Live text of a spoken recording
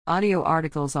Audio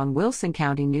articles on Wilson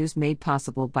County News made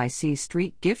possible by C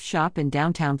Street Gift Shop in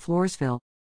downtown Floresville.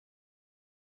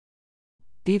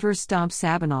 Beavers stomp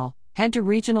Sabinal, head to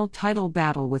regional title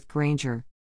battle with Granger.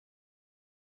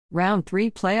 Round 3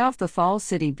 playoff: the Falls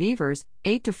City Beavers,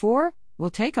 8-4,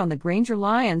 will take on the Granger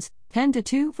Lions,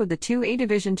 10-2 for the 2A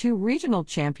Division II Regional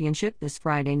Championship this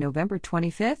Friday, November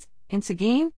 25, in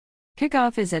Seguin.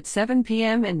 Kickoff is at 7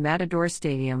 p.m. in Matador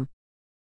Stadium.